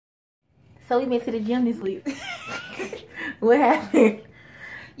So we went to the gym this week. What happened?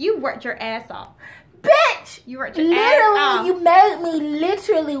 You worked your ass off. Bitch! You worked your ass off. You made me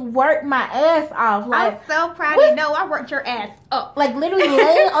literally work my ass off. Like, I'm so proud of you. No, I worked your ass up. Like, literally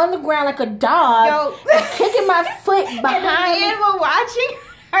laying on the ground like a dog. And kicking my foot behind me. And we're watching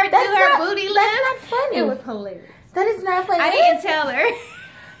her do her booty lift. That's not funny. It was hilarious. That is not funny. I didn't tell her.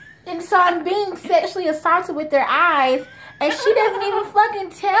 And so I'm being sexually assaulted with their eyes. And she doesn't even fucking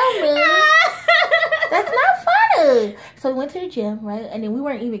tell me. That's not funny. So we went to the gym, right? And then we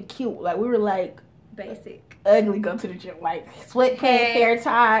weren't even cute. Like, we were like... basic. Ugly go to the gym. Like, sweatpants, hair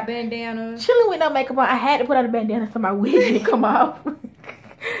tied. Bandana. Chilling with no makeup on. I had to put on a bandana so my wig didn't come off.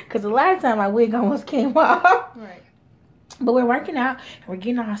 Because the last time my wig almost came off. Right. But we're working out. And we're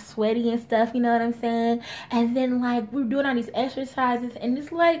getting all sweaty and stuff. You know what I'm saying? And then, like, we're doing all these exercises. And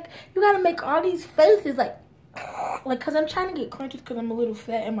it's like, you got to make all these faces, like, because I'm trying to get crunches because I'm a little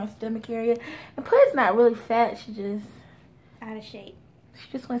fat in my stomach area. And Put's not really fat. She just... out of shape. She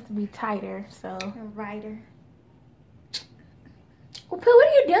just wants to be tighter, so... a writer. Well, Put, what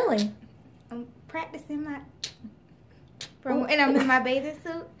are you doing? I'm practicing my... and I'm in my bathing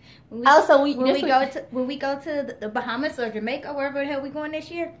suit. When we go to the Bahamas or Jamaica, wherever the hell we going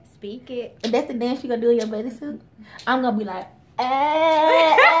this year, speak it. And that's the dance you gonna do in your bathing suit? I'm gonna be like...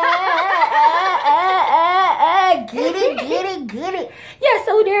 get it. Yeah,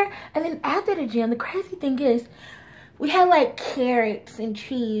 so we're there. And then after the gym, the crazy thing is, we had like carrots and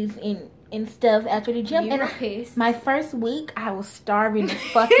cheese and stuff after the gym. And my first week, I was starving to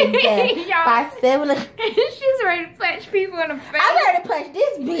fucking death. By 7 o'clock. She's ready to punch people in the face. I'm ready to punch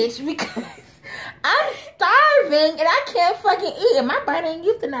this bitch because I'm starving and I can't fucking eat. And my body ain't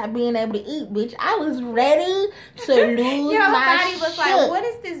used to not being able to eat, bitch. I was ready to lose Your my body was shit. like, what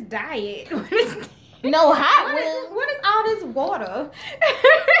is this diet? What is no hot what is all this water?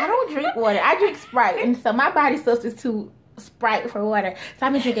 I don't drink water. I drink Sprite. And so my body substitutes Sprite for water. So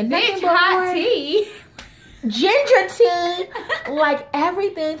I've been drinking nothing but hot water. tea. Ginger tea. Like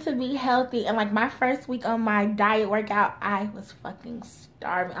everything to be healthy. And like my first week on my diet workout, I was fucking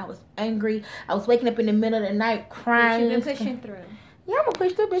starving. I was angry. I was waking up in the middle of the night crying. You've been pushing through. Yeah, I'm gonna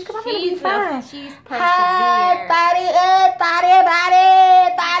push through, bitch, because I'm gonna be fine. She's body.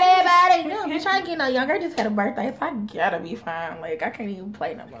 No, bitch, I ain't getting no younger. I just had a birthday, so I gotta be fine. Like, I can't even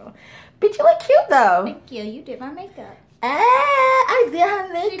play no more. Bitch, you look cute, though. Thank you. You did my makeup. I did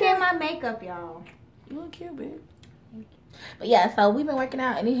her makeup. She did my makeup, y'all. You look cute, bitch. Thank you. But yeah, so we've been working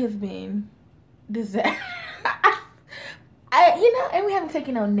out, and it has been disaster. And we haven't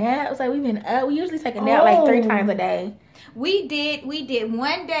taken no naps. Like, we've been up. We usually take a nap like 3 times a day. We did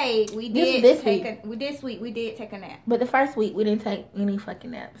one day. We did this take week. This week we did take a nap. But the first week we didn't take any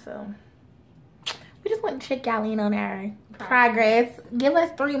fucking nap, so we just want to check y'all in on our progress. Give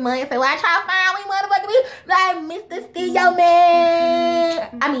us 3 months and watch how fine we motherfucking be. Like Mr. Steal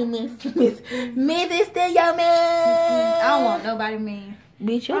Man. I mean Mrs. Steal Man. I don't want nobody man.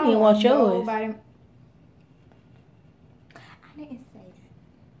 Bitch, you didn't want yours. Nobody. I didn't say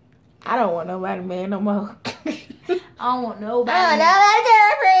that. I don't want nobody man no more. I don't want nobody.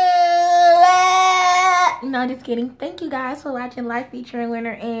 No, just kidding. Thank you guys for watching Life featuring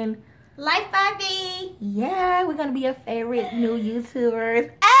Wynter and Life 5D. Yeah, we're gonna be your favorite new YouTubers.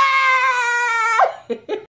 Ah!